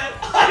love that.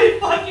 I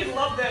fucking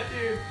love that,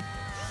 dude.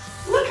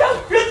 Look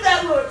how good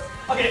that looks.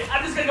 Okay,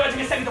 I'm just gonna go and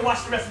take a second to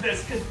watch the rest of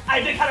this because I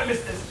did kind of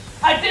miss this.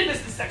 I did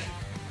miss this section.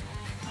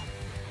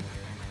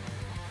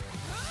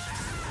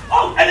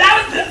 Oh, and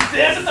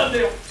there's a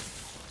thumbnail.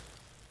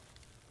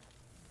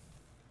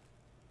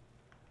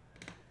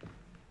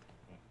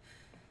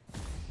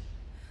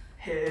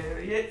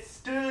 Harriet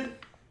stood,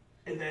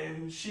 and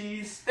then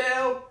she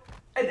fell,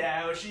 and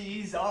now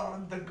she's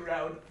on the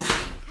ground.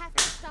 Have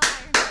to stop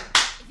Iron Man.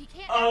 If you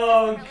can't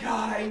Oh access the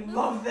god, I relic,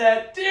 love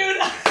that. Dude,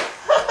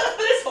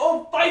 this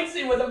whole fight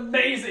scene was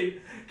amazing.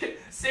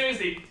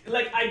 Seriously,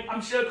 like,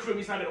 I'm sure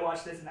Kruby's not gonna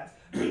watch this,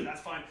 and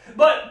that's fine.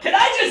 But can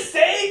I just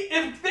say,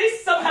 if they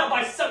somehow,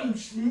 by some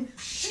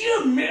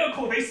sheer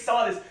miracle, they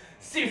saw this,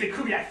 seriously,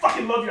 Kruby, I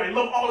fucking love you. I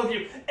love all of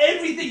you.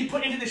 Everything you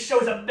put into this show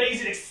is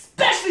amazing,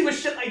 especially with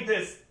shit like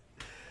this.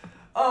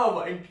 Oh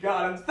my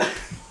god,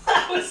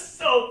 that was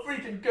so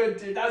freaking good,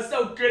 dude. That was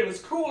so good. It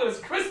was cool, it was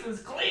crisp, it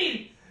was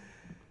clean.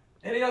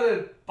 Any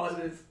other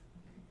positive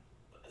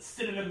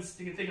synonyms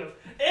you can think of?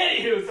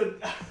 Anywho, so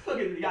look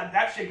at you got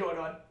that shit going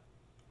on.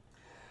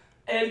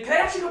 And can I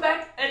actually go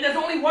back? And there's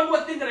only one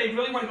more thing that I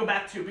really want to go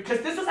back to,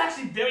 because this was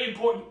actually very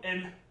important,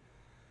 and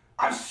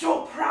I'm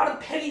so proud of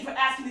Penny for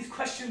asking these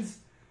questions.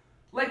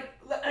 Like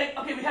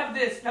okay, we have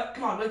this. No,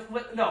 come on,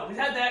 no, we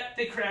had that.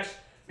 They crashed.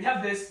 We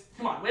have this.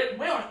 Come on,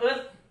 where on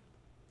earth?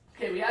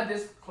 Okay, we had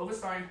this. Clovis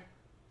sign.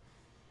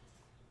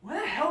 Where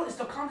the hell is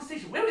the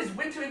conversation? Where is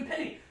Winter and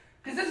Penny?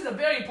 Because this is a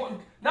very important...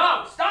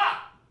 No,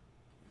 stop!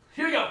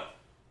 Here we go.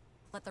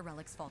 Let the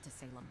relics fall to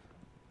Salem.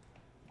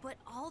 But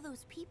all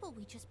those people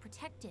we just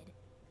protected,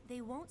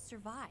 they won't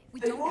survive. We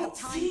They don't have won't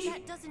time. see.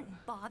 That doesn't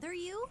bother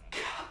you?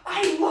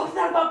 I love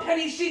that about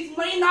Penny. She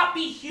may not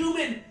be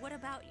human, What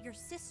about your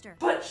sister?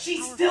 but she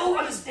Our still friends?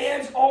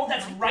 understands all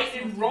that's My right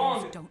personal and wrong.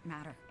 feelings don't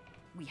matter.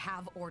 We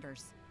have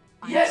orders.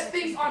 Yes, I'm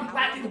things searching aren't for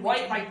black how and we white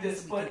can like this,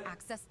 so we but- can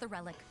access the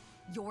relic.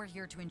 You're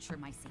here to ensure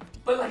my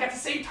safety. But like at the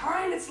same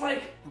time, it's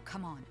like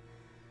Come on.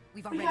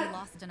 We've We already got-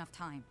 lost enough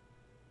time.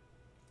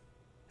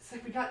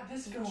 we got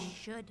this It going.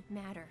 should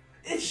matter.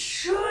 It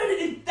should,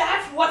 and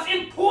that's what's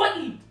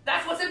important.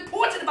 That's what's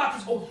important about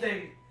this whole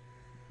thing.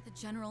 The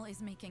General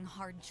is making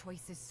hard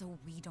choices so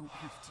we don't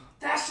have to.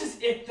 That's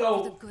just it,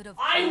 though. For the good of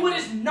Ironwood all,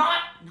 is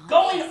not not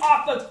going just-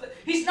 off of.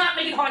 He's not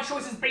making hard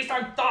choices based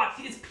on thoughts.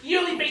 It's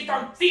purely based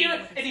on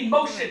fear and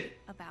emotion.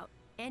 About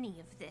any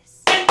of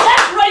this. And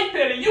that's right,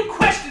 Betty. You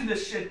question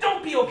this shit.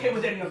 Don't be okay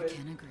with any of We it.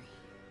 can agree.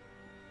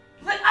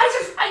 Like,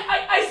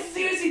 I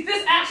seriously,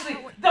 this actually,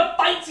 the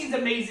fight scene's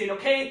amazing,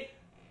 okay?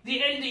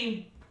 The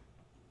ending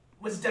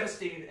was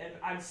devastating, and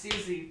I'm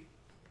seriously,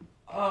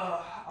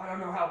 I don't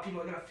know how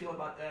people are gonna feel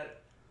about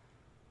that.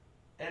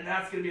 And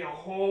that's gonna be a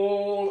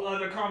whole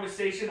other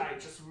conversation I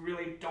just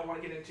really don't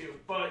want to get into.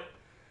 But,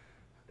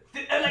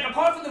 and like,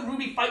 apart from the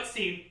RWBY fight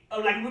scene,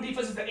 like RWBY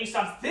versus the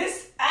Aesop's,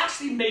 this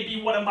actually may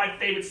be one of my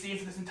favorite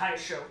scenes of this entire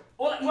show.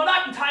 Well,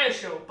 not entire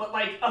show, but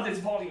like, of this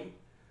volume.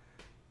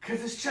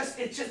 Because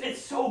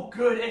it's so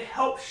good. It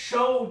helps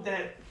show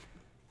that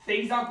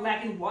things aren't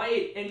black and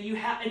white, and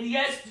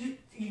yes,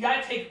 you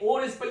gotta take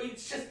orders, but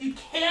you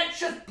can't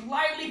just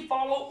blindly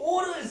follow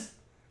orders.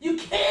 You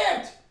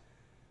can't,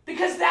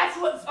 because that's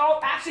what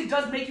actually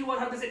does make you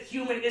 100%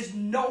 human, is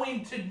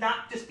knowing to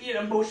not just be an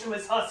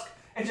emotionless husk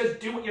and just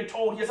do what you're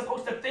told. You're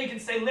supposed to think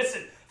and say,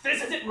 listen,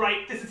 this isn't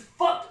right. This is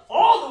fucked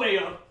all the way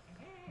up.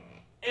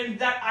 And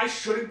that I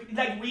shouldn't,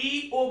 like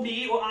we or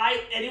me or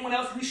I, anyone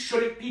else, we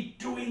shouldn't be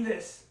doing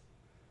this.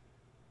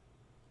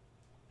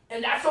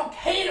 And that's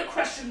okay to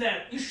question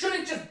them. You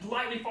shouldn't just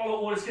blindly follow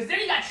orders, because then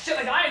you got shit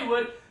like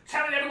Ironwood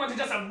telling everyone to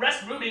just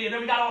arrest RWBY, and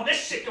then we got all this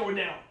shit going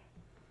down.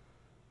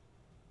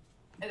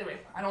 Anyway,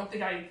 I don't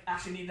think I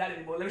actually need that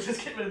anymore. Let me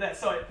just get rid of that.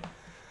 Sorry.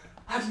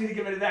 I just need to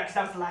get rid of that, because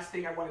that was the last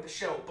thing I wanted to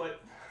show. But,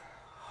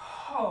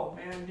 oh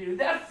man, dude,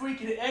 that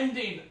freaking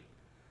ending.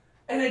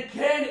 And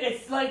again,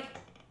 it's like,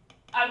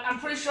 I'm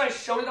pretty sure I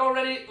showed it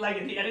already, like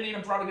in the editing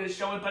I'm probably going to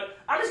show it, but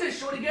I'm just going to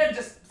show it again,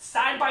 just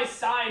side by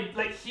side.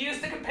 Like,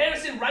 here's the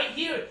comparison right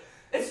here.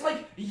 It's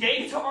like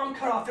Yang to arm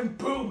cut off, and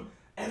boom,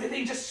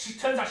 everything just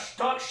turns a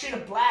stark shade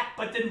of black,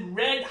 but then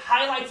red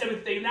highlights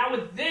everything. Now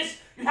with this,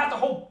 you have the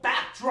whole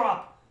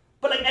backdrop,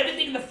 but like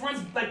everything in the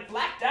front's like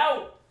blacked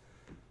out.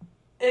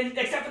 And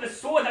except for the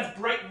sword that's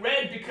bright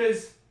red,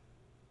 because,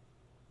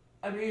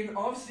 I mean,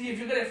 obviously if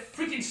you're going to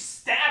freaking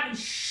stab and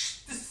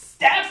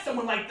stab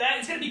someone like that,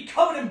 it's gonna be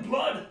covered in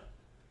blood.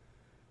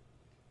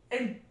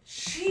 And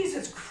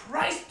Jesus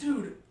Christ,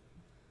 dude.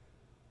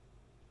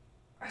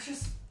 I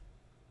just,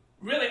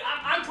 really,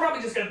 I'm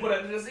probably just gonna put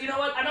it, you know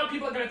what, I know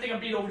people are gonna think I'm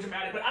being over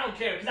dramatic, but I don't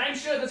care, because I'm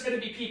sure there's gonna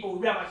be people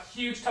who have a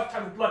huge tough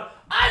time with blood.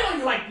 I don't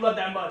even like blood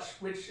that much,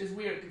 which is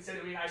weird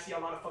considering I see a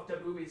lot of fucked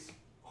up movies,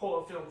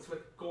 horror films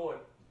with gore,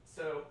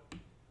 so.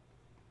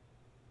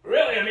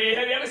 Really, I mean,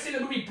 have you ever seen the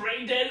movie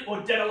Brain Dead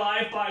or Dead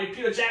Alive by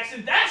Peter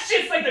Jackson? That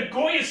shit's like the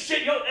goriest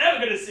shit you're ever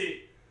gonna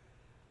see.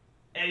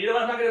 And you know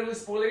what, I'm not gonna really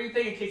spoil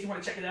anything in case you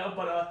want to check it out,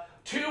 but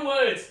 2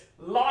 words,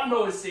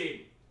 lawnmower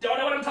scene. Don't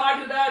know what I'm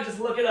talking about, just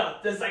look it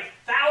up. There's like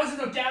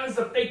thousands of gallons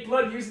of fake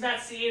blood used in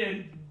that scene,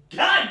 and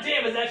god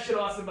damn is that shit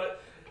awesome.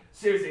 But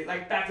seriously,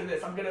 like, back to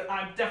this, I'm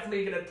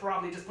definitely gonna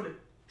probably just put a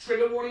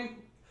trigger warning.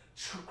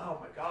 Oh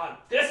my god,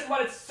 this is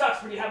what it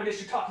sucks when you have an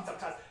issue talking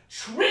sometimes.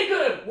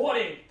 Trigger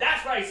warning,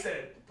 that's what I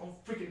said.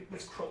 Don't freaking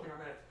misquote me on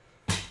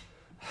that.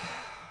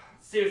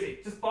 Seriously,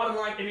 just bottom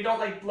line, if you don't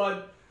like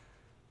blood,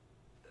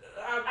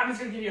 I'm just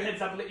gonna give you a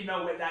heads up and let you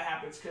know when that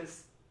happens,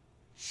 because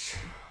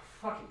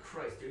fucking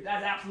Christ, dude,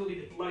 that's absolutely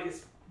the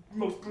bloodiest,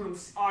 most brutal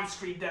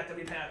on-screen death that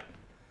we've had.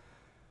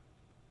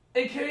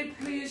 And can we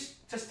please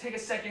just take a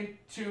second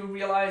to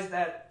realize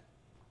that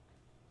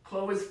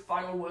Clover's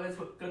final words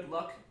were good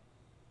luck,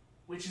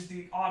 which is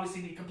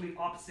obviously the complete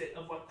opposite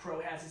of what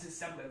Crow has as his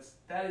semblance.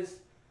 That is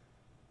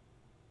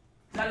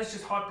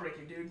just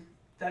heartbreaking, dude.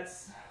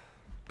 That's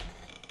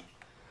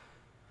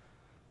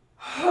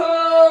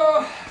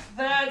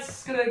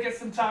gonna get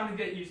some time to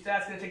get used to.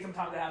 That's gonna take some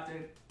time to have to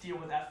deal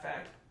with that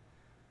fact.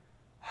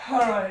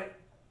 Alright.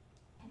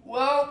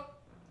 Well,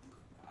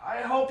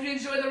 I hope you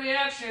enjoyed the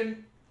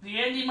reaction. The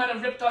ending might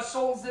have ripped our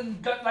souls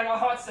and gut like a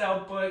hearts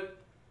out, but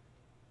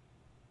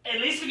at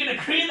least we can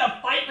agree the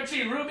fight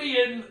between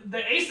RWBY and the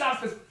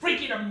Aesop's was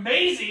freaking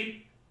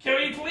amazing. Can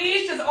we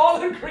please just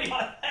all agree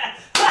on that?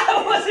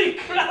 That was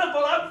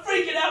incredible. I'm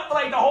freaking out for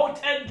like the whole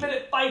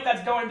 10-minute fight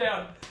that's going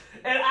down.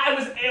 And I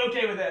was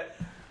A-okay with it.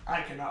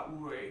 I cannot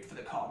wait for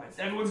the comments.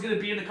 Everyone's going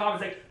to be in the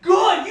comments like,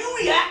 good, you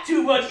react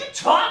too much, you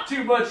talk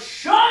too much,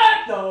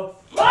 shut the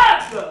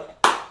fuck up.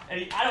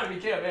 And I don't even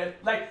care, man.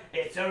 Like,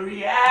 it's a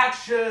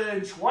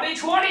reaction.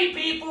 2020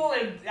 people,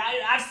 and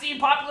I've seen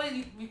popular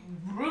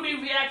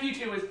RWBY React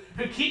YouTubers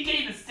who keep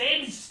getting the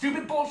same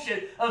stupid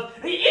bullshit of,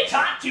 you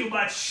talk too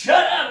much,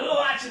 shut up, we're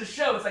watching the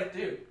show. It's like,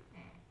 dude,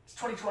 it's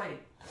 2020.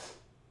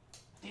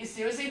 Do you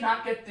seriously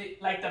not get the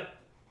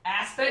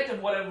aspect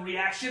of what a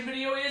reaction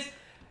video is?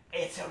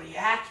 It's a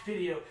react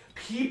video.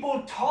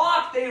 People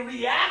talk, they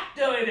react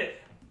to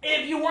it.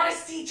 If you want to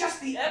see just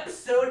the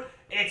episode,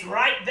 it's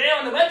right there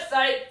on the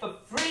website for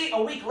free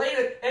a week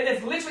later, and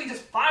it's literally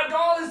just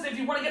 $5 if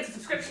you want to get the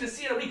subscription to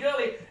see it a week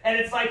early, and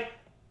it's like,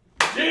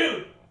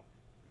 dude,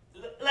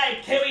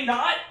 like, can we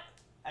not?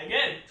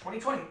 Again,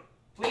 2020,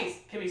 please,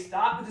 can we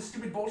stop with the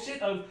stupid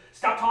bullshit of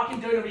stop talking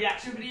during a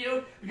reaction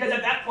video? Because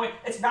at that point,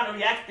 it's not a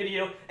react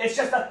video, it's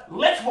just a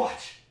let's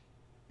watch.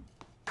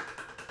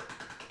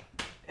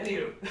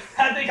 Anywho,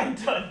 I think I'm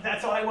done.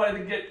 That's all I wanted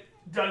to get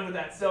done with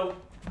that. So,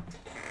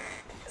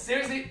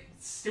 seriously,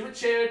 stupid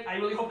chair. I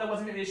really hope that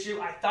wasn't an issue.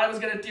 I thought I was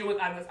going to deal with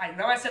it. I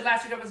know I said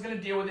last week I was going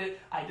to deal with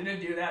it. I didn't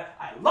do that.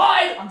 I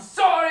lied. I'm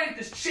sorry.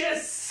 This chair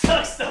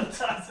sucks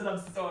sometimes, and I'm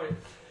sorry.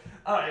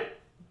 Alright.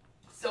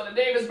 So, the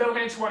name is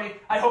Metalman20.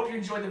 I hope you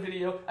enjoyed the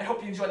video. I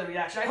hope you enjoyed the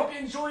reaction. I hope you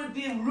enjoyed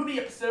the RWBY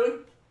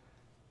episode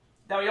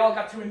that we all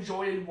got to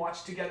enjoy and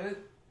watch together.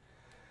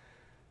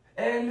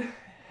 And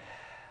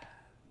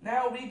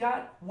now we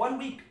got 1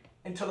 week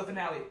until the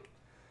finale.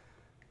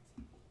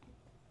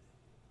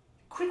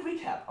 Quick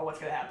recap of what's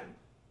going to happen.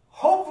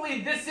 Hopefully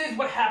this is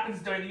what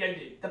happens during the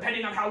ending,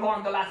 depending on how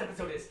long the last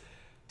episode is.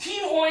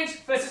 Team Orange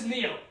versus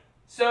Neo.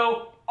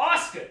 So,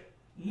 Oscar,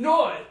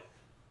 Nord,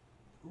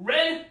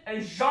 Ren,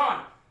 and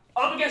Jean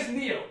up against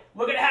Neo.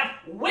 We're going to have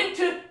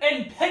Winter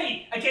and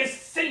Penny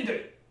against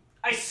Cinder.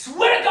 I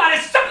swear to God,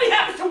 if something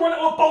happens to one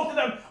or both of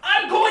them,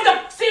 I'm going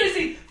to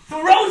seriously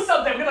throw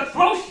something. I'm going to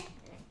throw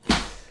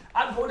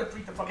I'm going to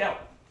freak the fuck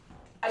out.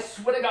 I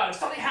swear to God, if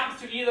something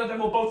happens to either of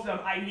them or both of them,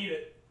 I need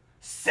it.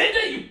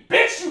 Cinder, you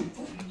bitch!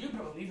 You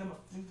better leave them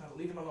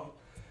alone.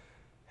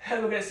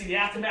 And we're gonna see the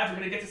aftermath. We're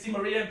gonna get to see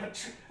Maria and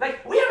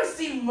like, we haven't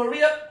seen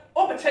Maria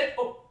or Did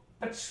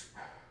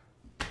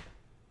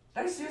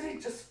I seriously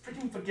just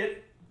freaking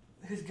forget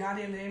his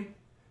goddamn name?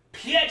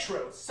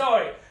 Pietro,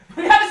 sorry.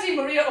 We haven't seen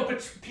Maria or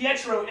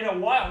Pietro in a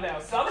while now,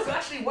 so I was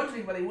actually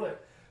wondering where they were.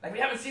 Like, we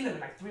haven't seen them in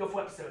like 3 or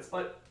 4 episodes,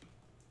 but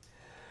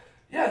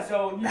yeah,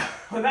 so now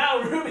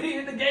RWBY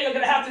and the gang are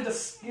gonna have to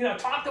just,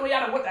 talk their way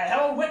out of what the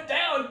hell went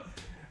down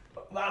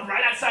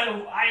right outside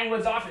of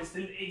Ironwood's office,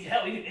 and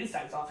hell, even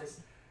inside his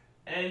office.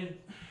 And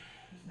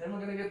then we're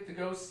gonna get to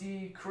go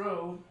see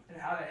Crow and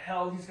how the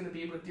hell he's gonna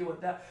be able to deal with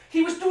that.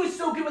 He was doing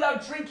so good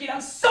without drinking. I'm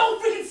so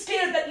freaking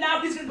scared that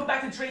now he's gonna go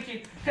back to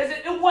drinking because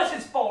it was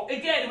his fault.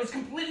 Again, it was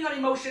completely on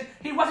emotion.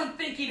 He wasn't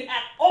thinking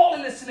at all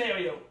in this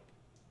scenario,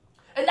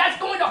 and that's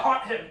going to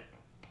haunt him,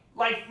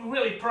 like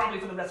really, probably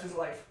for the rest of his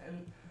life.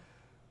 And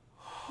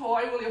oh,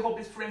 I really hope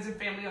his friends and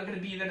family are going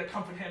to be there to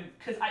comfort him,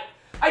 because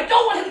I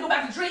don't want him to go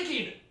back to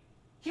drinking.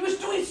 He was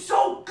doing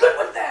so good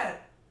with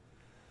that.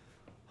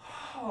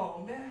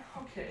 Oh, man.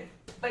 Okay.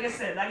 Like I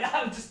said,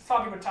 I'm just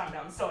talking about time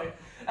now. I'm sorry.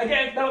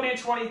 Again,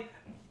 Metalman20,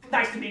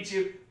 nice to meet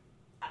you.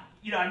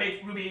 I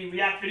make RWBY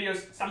React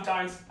videos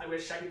sometimes. I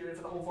wish I could do it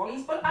for the whole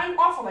volumes, but I'm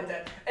awful like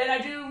that. And I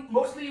do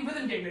mostly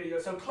rhythm game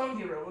videos, so Clone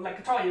Hero, like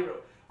Guitar Hero,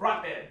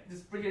 Rock Band,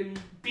 just friggin'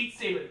 Beat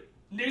Saber.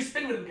 New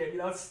spin rhythm game,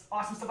 it's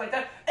awesome stuff like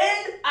that.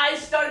 And I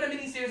started a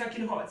mini-series on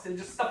Kingdom Hearts and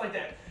just stuff like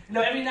that.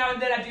 Every now and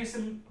then I do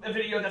a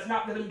video that's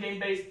not rhythm game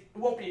based. It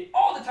won't be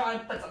all the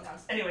time, but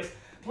sometimes. Anyways,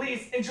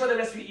 please enjoy the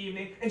rest of your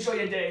evening, enjoy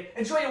your day,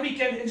 enjoy your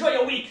weekend, enjoy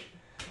your week.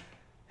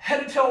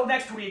 Head until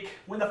next week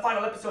when the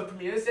final episode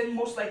premieres, and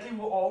most likely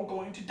we're all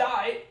going to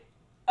die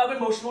of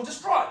emotional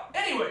distraught.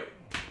 Anyway,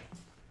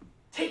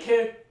 take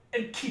care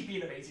and keep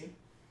being amazing.